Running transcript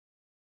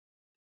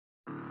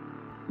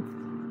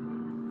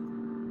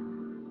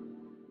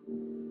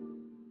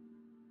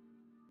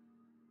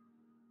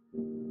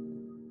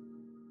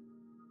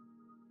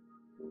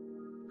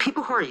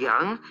people who are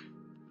young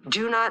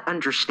do not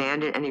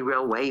understand in any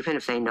real way, even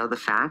if they know the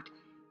fact.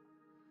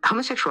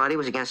 Homosexuality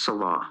was against the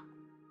law.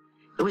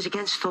 It was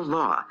against the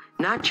law,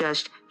 not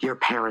just your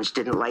parents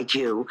didn't like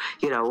you,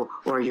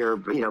 or your,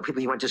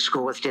 people you went to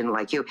school with didn't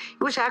like you.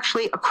 It was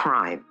actually a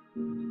crime.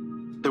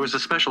 There was a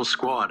special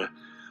squad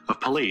of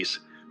police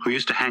who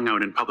used to hang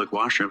out in public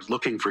washrooms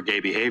looking for gay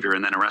behavior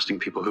and then arresting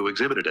people who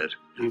exhibited it.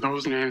 And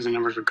those names and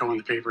numbers would go in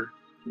the paper.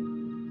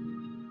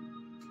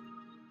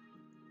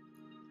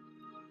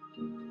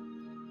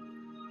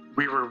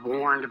 We were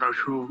warned about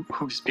who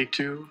to speak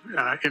to.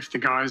 If the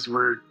guys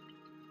were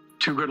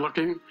too good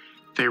looking,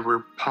 they were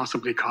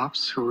possibly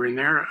cops who were in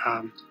there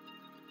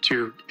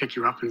to pick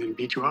you up and then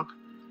beat you up,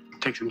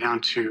 take them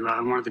down to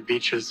one of the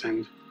beaches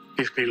and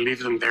basically leave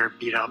them there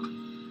beat up,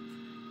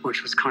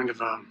 which was kind of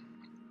a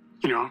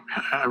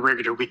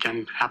regular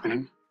weekend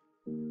happening.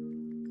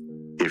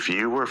 If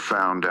you were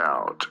found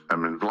out, I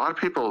mean, a lot of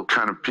people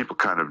kind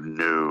of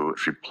knew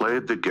if you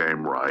played the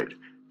game right,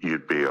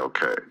 you'd be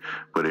okay.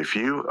 But if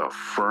you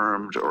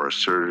affirmed or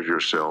asserted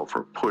yourself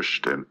or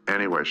pushed in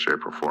any way,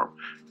 shape, or form,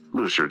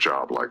 lose your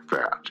job like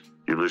that.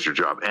 You lose your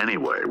job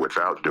anyway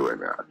without doing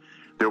that.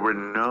 There were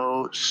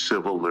no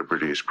civil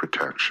liberties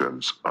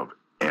protections of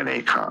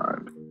any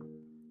kind.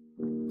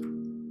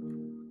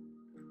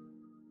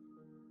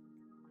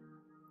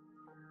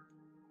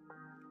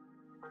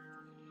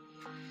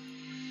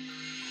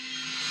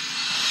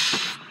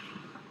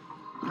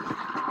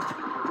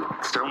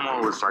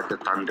 Stonewall was like a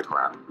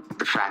thunderclap.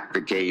 The fact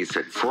the gays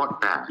had fought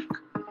back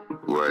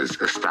was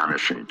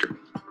astonishing to me.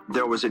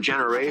 There was a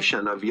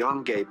generation of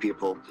young gay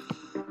people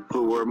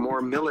who were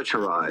more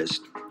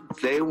militarized.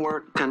 They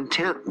weren't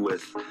content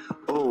with,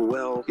 oh,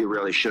 well, you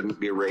really shouldn't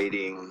be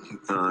raiding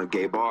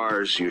gay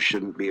bars, you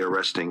shouldn't be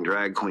arresting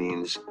drag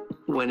queens.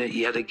 When it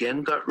yet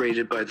again got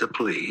raided by the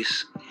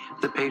police,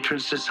 the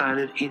patrons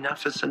decided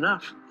enough is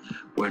enough.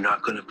 We're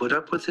not going to put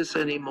up with this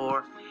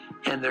anymore.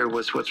 And there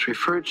was what's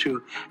referred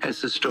to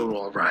as the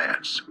Stonewall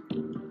riots.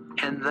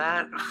 And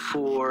that,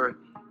 for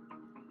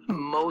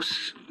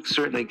most,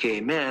 certainly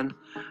gay men,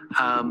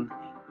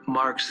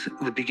 marks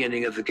the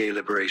beginning of the gay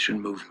liberation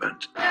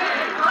movement. Gay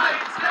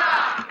rights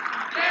now!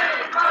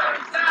 Gay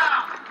rights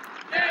now!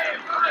 Gay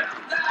rights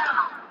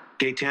now!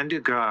 Gaetan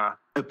Dugas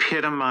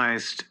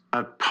epitomized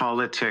a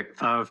politic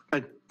of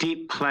a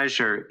deep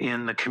pleasure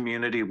in the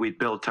community we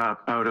built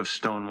up out of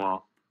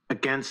Stonewall,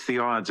 against the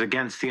odds,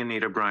 against the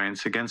Anita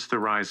Bryants, against the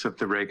rise of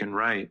the Reagan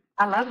right.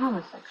 I love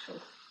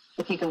homosexuals,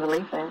 if you can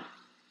believe that.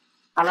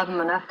 I love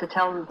them enough to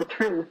tell them the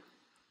truth,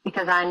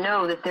 because I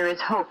know that there is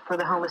hope for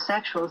the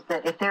homosexuals,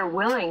 that if they're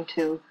willing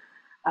to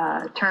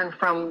turn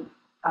from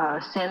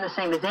sin the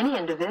same as any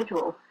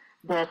individual,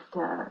 that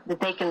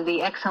they can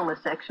be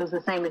ex-homosexuals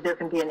the same as there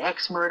can be an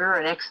ex-murderer,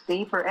 an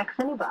ex-thief, or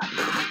ex-anybody.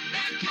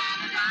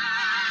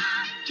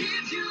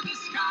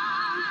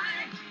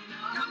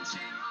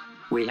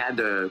 We had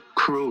a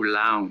crew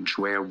lounge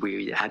where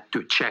we had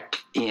to check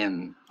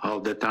in all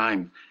the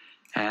time.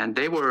 And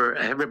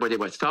everybody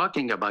was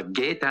talking about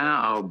Gaetan,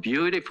 how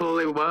beautiful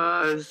it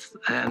was,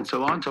 and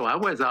so on. So I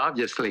was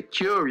obviously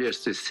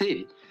curious to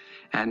see.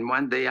 And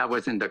one day I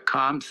was in the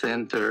comm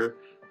center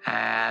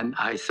and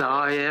I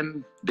saw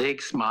him,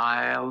 big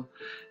smile,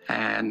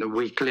 and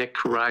we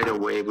clicked right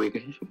away.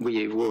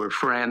 We were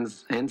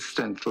friends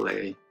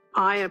instantly.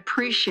 I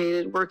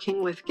appreciated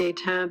working with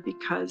Gaetan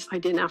because I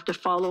didn't have to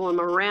follow him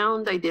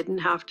around. I didn't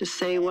have to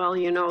say, well,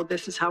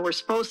 this is how we're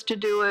supposed to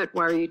do it.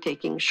 Why are you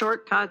taking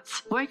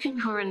shortcuts? Working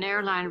for an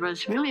airline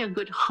was really a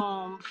good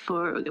home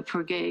for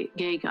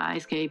gay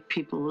guys, gay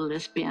people,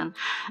 lesbian,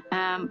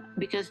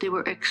 because they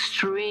were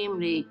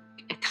extremely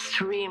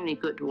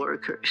good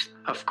workers.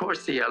 Of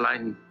course, the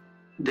airline,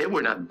 they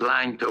were not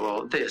blind to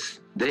all this.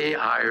 They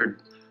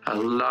hired a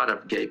lot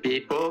of gay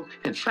people.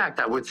 In fact,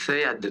 I would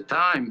say at the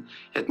time,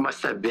 it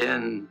must have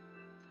been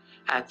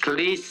at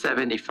least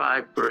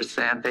 75%,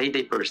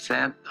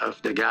 80%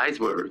 of the guys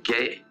were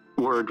gay.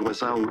 Word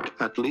was out,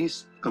 at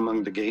least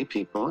among the gay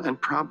people, and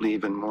probably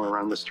even more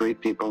around the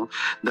straight people,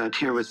 that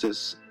here was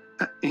this,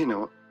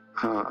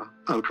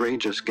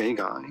 outrageous gay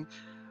guy,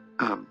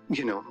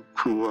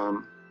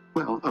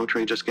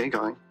 outrageous gay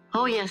guy.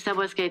 Oh, yes, that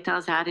was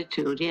Gaetan's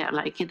attitude. Yeah,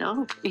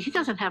 he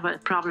doesn't have a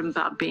problem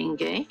about being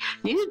gay.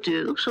 You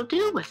do, so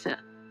deal with it.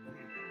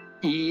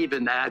 He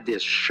even had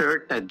his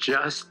shirt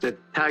adjusted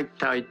tight,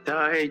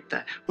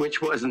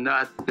 which was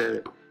not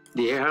the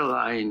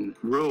airline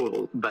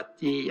rule, but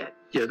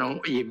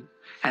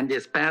and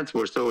his pants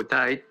were so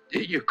tight,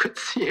 you could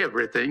see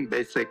everything,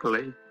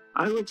 basically.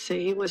 I would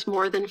say he was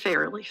more than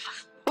fairly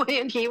flamboyant.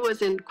 He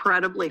was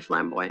incredibly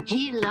flamboyant.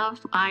 He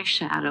loved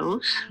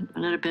eyeshadows, a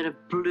little bit of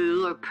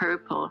blue or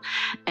purple,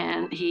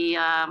 and he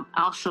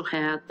also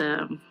had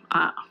the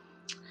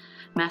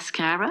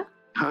mascara.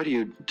 How do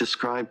you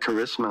describe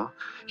charisma,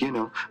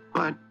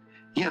 But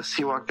yes,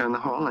 he walked down the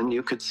hall and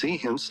you could see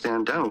him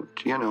stand out,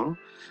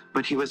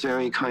 But he was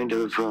very kind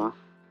of,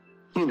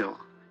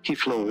 he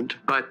flowed.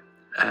 But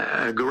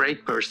a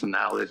great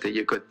personality,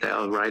 you could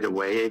tell right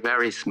away,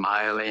 very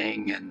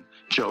smiling and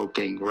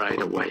joking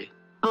right away.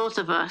 Both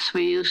of us,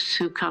 we used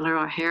to color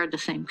our hair the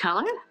same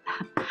color,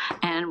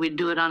 and we'd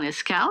do it on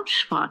his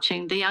couch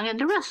watching The Young and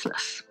the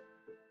Restless.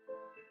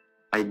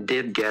 I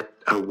did get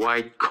a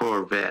white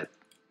Corvette.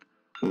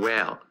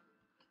 Well,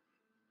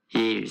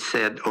 he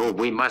said, oh,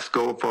 we must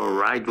go for a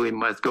ride, we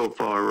must go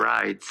for a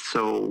ride.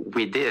 So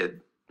we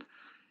did.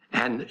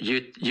 And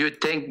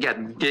you'd think that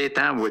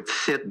Gaetan would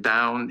sit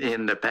down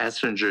in the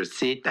passenger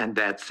seat and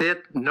that's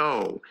it?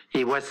 No,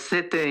 he was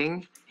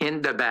sitting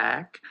in the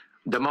back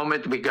the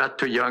moment we got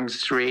to Yonge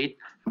Street,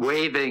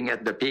 waving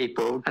at the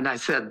people. And I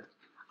said,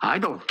 I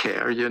don't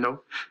care, you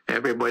know.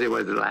 Everybody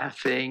was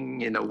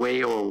laughing in a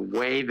way or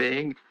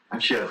waving.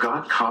 Actually, I've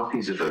got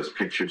copies of those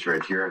pictures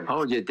right here.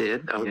 Oh, you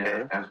did?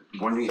 Okay. Yeah,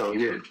 so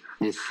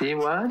you see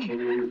what?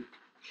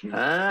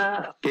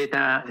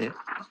 Gaetan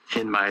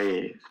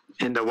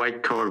in the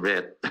white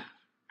Corvette.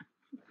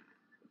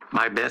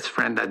 My best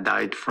friend that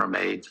died from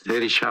AIDS,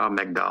 Richard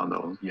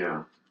McDonald.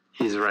 Yeah.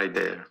 He's right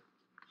there.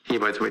 He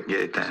was with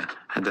Gaetan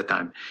at the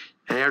time.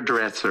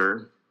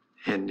 Hairdresser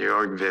in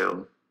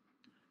Yorkville.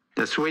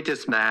 The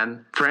sweetest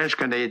man, French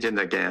Canadian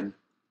again.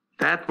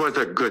 That was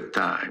a good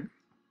time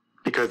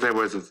because there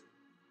was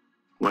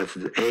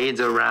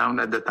AIDS around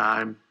at the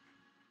time.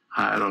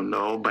 I don't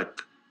know, but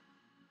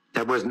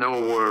there was no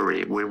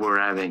worry. We were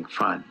having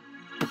fun.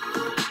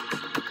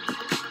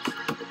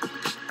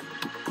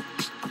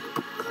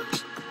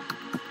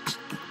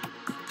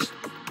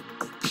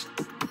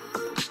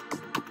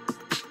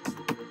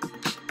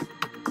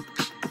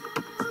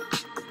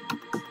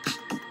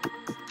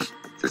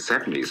 The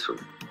 70s were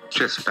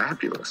just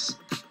fabulous.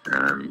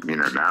 You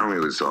know, not only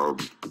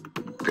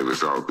there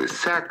was all this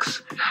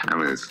sex,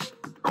 and there's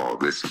all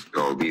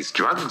these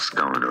drugs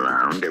going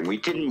around, and we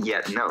didn't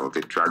yet know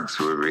that drugs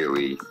were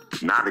really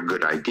not a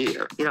good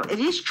idea. You know, it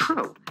is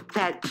true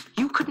that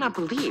you could not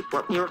believe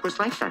what New York was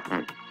like back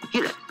then.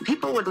 You know,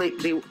 people would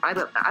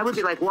I would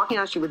be like walking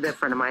out the street with a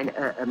friend of mine,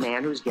 a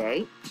man who's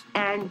gay,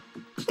 and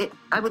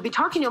I would be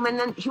talking to him, and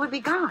then he would be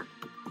gone.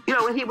 You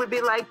know, and he would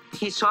be like,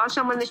 he saw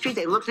someone in the street,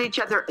 they looked at each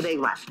other, they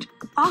left.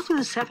 All through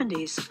the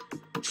 70s,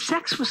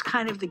 sex was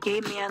kind of the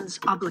gay man's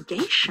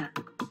obligation.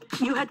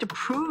 You had to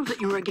prove that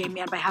you were a gay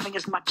man by having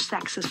as much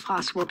sex as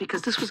possible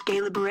because this was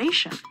gay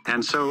liberation.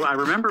 And so I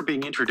remember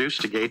being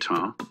introduced to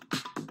Gaetan.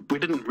 We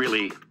didn't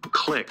really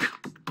click.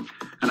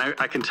 And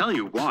I can tell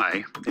you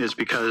why, is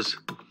because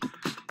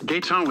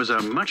Gaetan was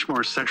a much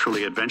more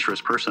sexually adventurous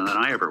person than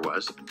I ever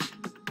was.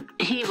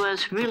 He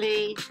was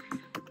really,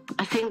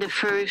 I think, the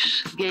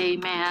first gay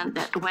man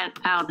that went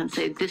out and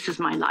said, this is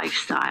my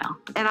lifestyle.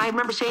 And I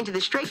remember saying to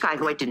the straight guy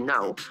who I didn't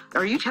know,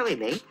 are you telling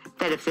me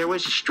that if there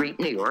was a street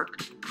in New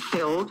York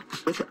filled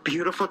with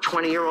beautiful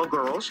 20-year-old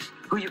girls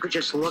who you could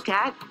just look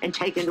at and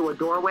take into a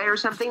doorway or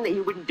something, that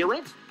you wouldn't do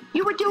it?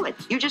 You would do it.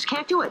 You just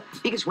can't do it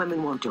because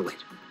women won't do it.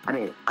 I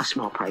mean, a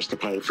small price to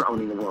pay for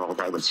owning the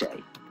world, I would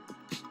say.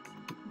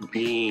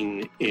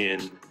 Being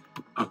in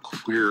a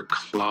queer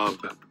club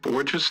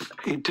or just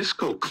a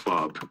disco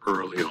club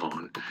early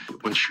on,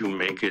 once you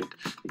make it,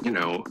 you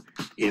know,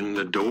 in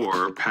the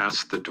door,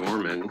 past the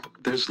doorman,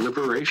 there's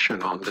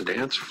liberation on the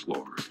dance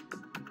floor.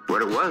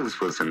 What it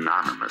was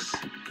anonymous.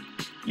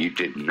 You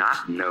did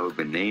not know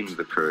the name of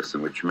the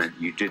person, which meant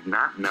you did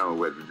not know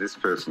whether this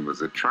person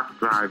was a truck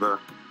driver,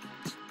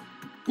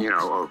 you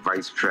know, or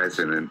vice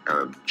president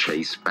of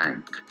Chase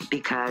Bank.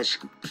 Because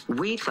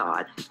we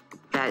thought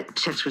that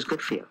sex was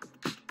good for you.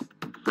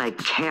 Like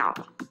Cal.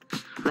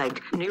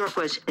 Like New York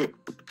was an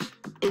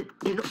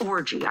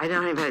orgy. I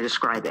don't even know how to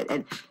describe it.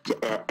 And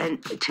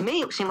to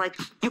me, it seemed like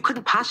you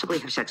couldn't possibly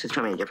have sex with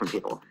so many different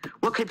people.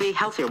 What could be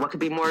healthier? What could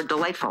be more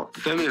delightful?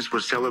 Feminists were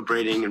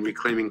celebrating and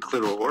reclaiming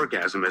clitoral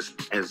orgasm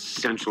as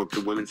central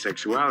to women's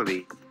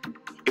sexuality.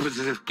 It was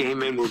as if gay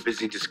men were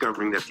busy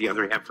discovering that the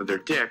other half of their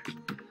dick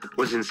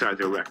was inside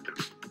their rectum.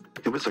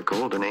 It was a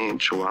golden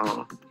age,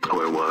 wow.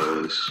 Oh, it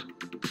was.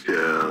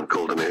 Yeah,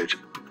 golden age.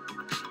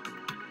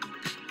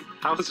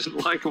 How was it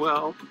like,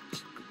 well,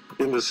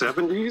 in the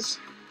 70s?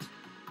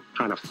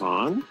 Kind of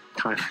fun,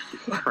 kind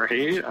of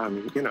great,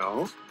 you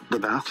know. The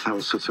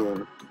bathhouses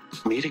were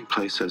meeting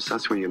places.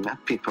 That's where you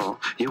met people.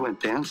 You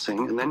went dancing,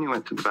 and then you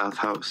went to the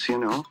bathhouse, you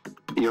know.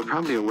 You're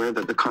probably aware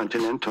that the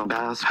Continental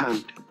Baths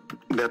had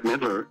Bette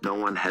Midler. No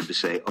one had to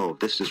say, oh,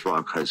 this is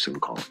Rock Hudson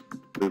calling.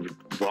 We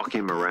would walk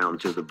him around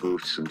to the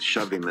booths and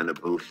shove him in a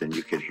booth, and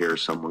you could hear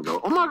someone go,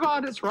 oh my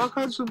God, it's Rock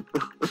Hudson.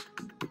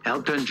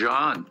 Elton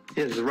John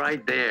is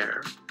right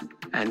there,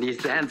 and he's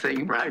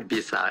dancing right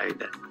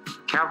beside it.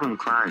 Calvin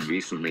Klein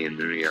recently in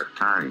the New York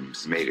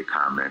Times made a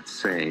comment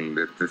saying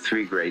that the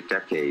three great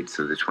decades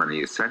of the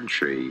 20th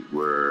century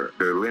were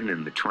Berlin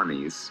in the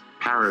 20s,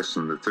 Paris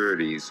in the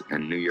 30s,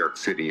 and New York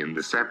City in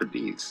the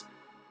 70s.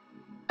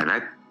 And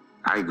I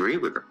agree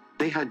with him.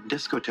 They had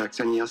discotheques,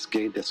 and yes,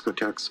 gay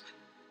discotheques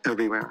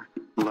everywhere.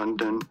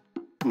 London,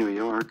 New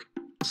York,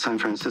 San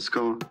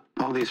Francisco,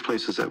 all these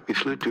places that we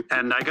flew to.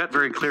 And I got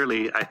very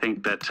clearly, I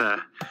think, that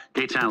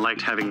Gaetan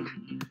liked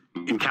having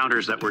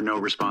encounters that were no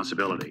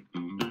responsibility.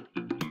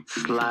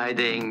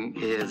 Sliding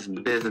his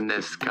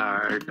business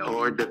card,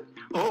 or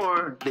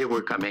they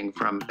were coming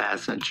from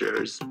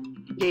passengers.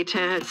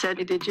 Gaetan had said,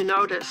 did you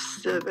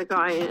notice the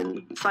guy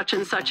in such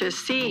and such a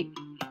seat?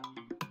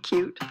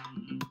 Cute.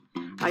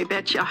 I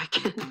bet you I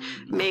can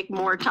make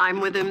more time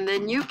with him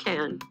than you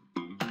can,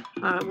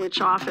 which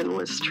often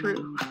was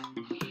true.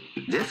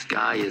 This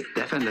guy is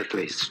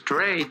definitely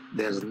straight.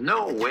 There's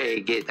no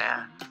way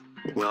Gaetan,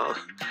 well,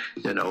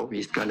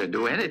 he's going to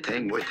do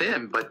anything with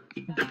him. But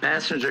the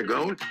passenger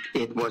goat,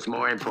 it was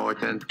more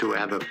important to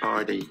have a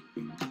party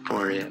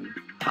for him,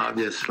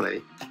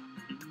 obviously.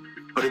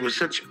 But it was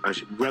such a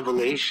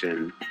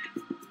revelation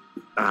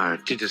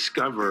to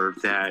discover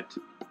that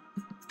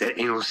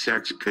anal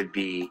sex could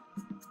be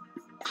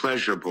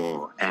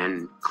pleasurable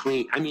and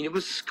clean. I mean, it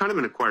was kind of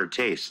an acquired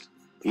taste.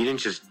 You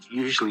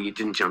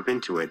didn't jump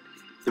into it.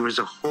 There was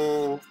a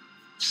whole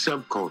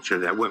subculture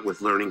that went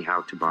with learning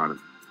how to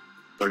bottom,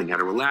 learning how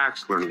to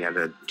relax, learning how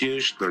to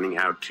douche, learning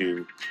how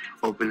to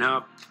open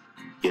up.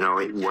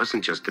 It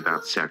wasn't just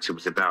about sex. It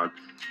was about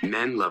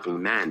men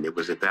loving men. It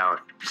was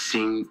about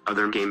seeing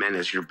other gay men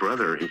as your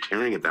brother and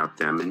caring about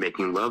them and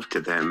making love to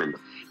them and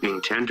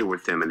being tender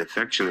with them and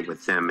affectionate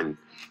with them and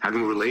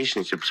having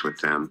relationships with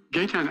them.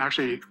 Gaetan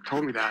actually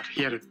told me that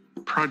he had a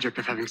project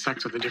of having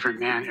sex with a different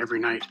man every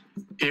night.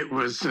 It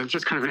was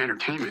just kind of an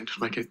entertainment.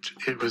 Like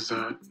it was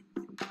a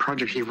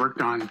project he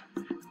worked on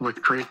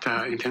with great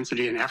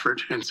intensity and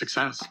effort and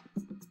success.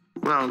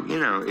 Well,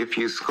 if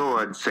you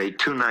scored, say,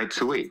 2 nights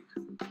a week,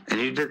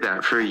 and you did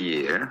that for a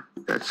year,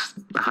 that's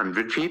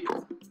 100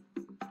 people.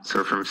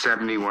 So from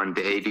 71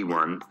 to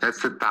 81,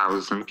 that's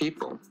 1,000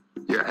 people.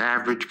 Your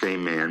average gay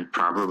man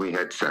probably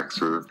had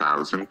sex with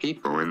 1,000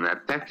 people in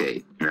that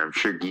decade. And I'm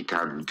sure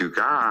Gaetan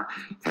Dugas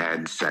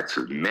had sex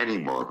with many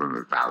more than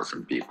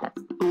 1,000 people.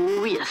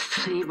 Oh, yes.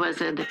 He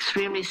was an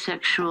extremely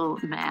sexual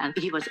man.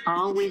 He was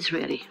always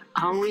ready.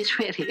 Always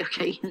ready,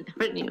 okay? You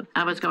never knew.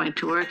 I was going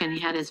to work, and he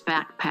had his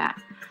backpack.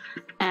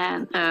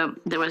 And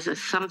there was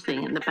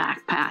something in the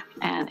backpack,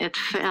 and it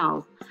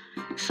fell.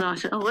 So I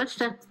said, oh, what's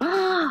that?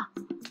 Ah!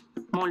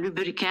 Mon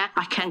lubricant.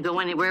 I can't go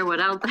anywhere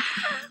without that.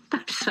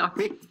 I'm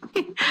sorry.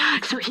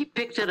 So he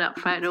picked it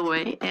up right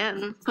away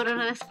and put it in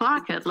his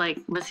pocket. Like,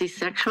 was he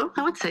sexual?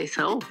 I would say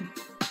so.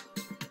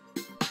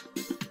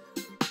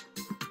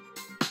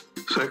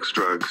 Sex,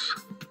 drugs,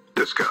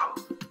 disco.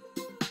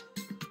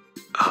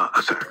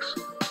 Sex.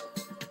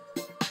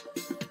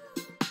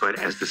 But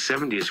as the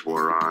 70s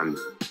wore on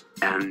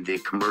and the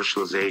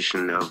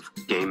commercialization of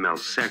gay male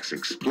sex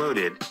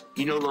exploded,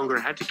 you no longer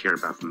had to care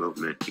about the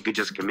movement. You could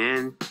just come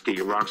in, get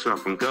your rocks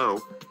off and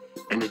go,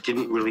 and it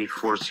didn't really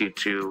force you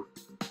to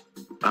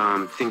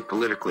think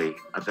politically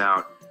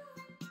about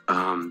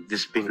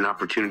this being an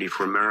opportunity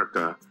for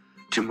America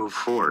to move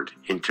forward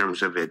in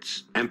terms of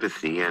its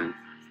empathy and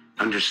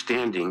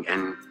understanding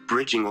and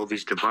bridging all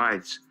these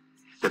divides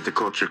that the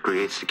culture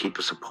creates to keep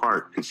us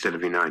apart instead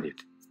of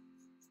united.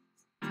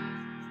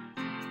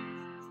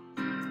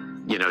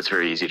 It's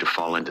very easy to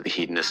fall into the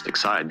hedonistic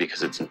side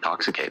because it's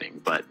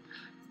intoxicating, but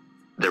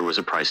there was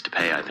a price to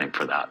pay, I think,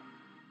 for that.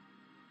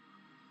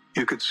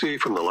 You could see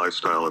from the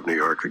lifestyle of New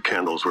York that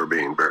candles were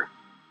being burned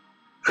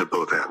at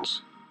both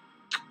ends.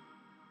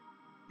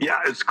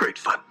 Yeah, it's great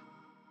fun.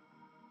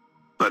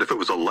 But if it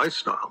was a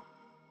lifestyle,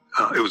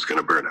 it was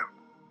going to burn out.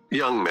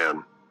 Young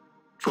men,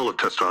 full of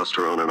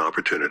testosterone and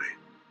opportunity.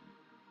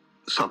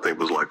 Something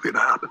was likely to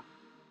happen.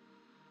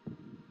 A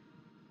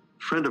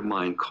friend of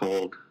mine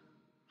called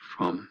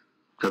from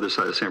the other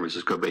side of San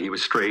Francisco Bay. He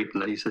was straight,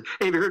 and he said,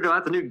 hey, have you heard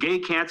about the new gay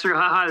cancer?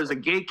 Ha ha, there's a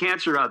gay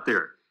cancer out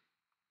there.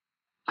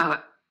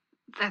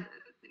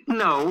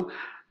 No,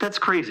 that's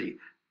crazy.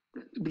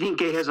 Being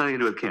gay has nothing to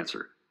do with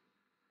cancer.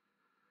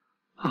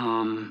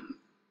 And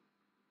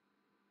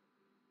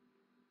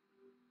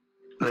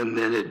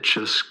then it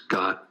just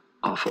got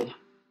awful.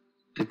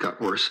 It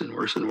got worse and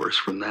worse and worse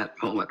from that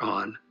moment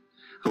on.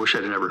 I wish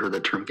I'd never heard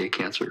that term gay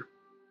cancer.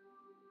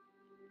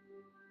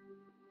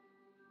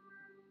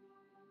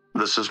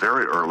 This is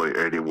very early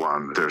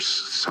 81. There's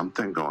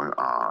something going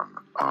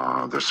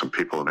on. There's some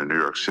people in the New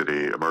York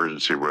City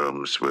emergency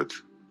rooms with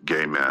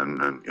gay men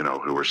and,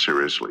 who were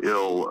seriously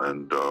ill.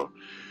 And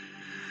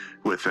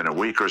within a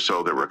week or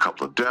so, there were a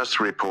couple of deaths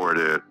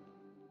reported.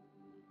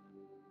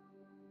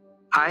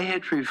 I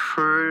had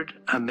referred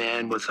a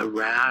man with a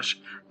rash,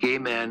 gay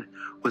man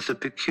with a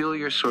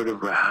peculiar sort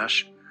of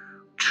rash,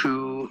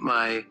 to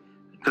my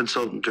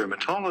consultant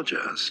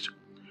dermatologist.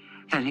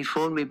 And he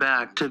phoned me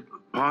back to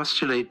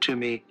postulate to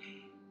me,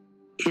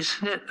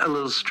 isn't it a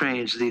little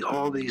strange,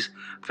 all these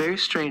very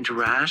strange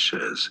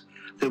rashes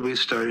that we've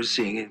started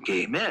seeing in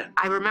gay men?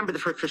 I remember the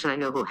first person I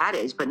knew who had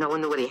AIDS, but no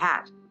one knew what he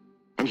had.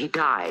 And he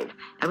died.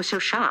 I was so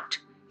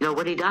shocked. What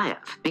did he die of?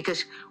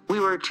 Because we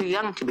were too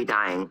young to be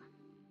dying.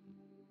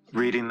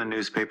 Reading the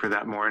newspaper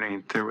that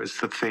morning, there was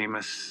the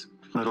famous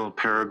little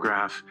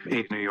paragraph,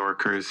 8 New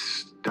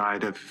Yorkers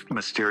died of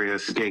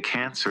mysterious gay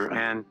cancer,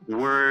 and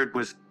word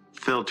was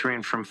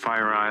filtering from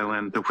Fire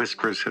Island, the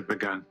whispers had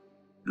begun.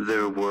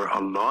 There were a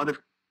lot of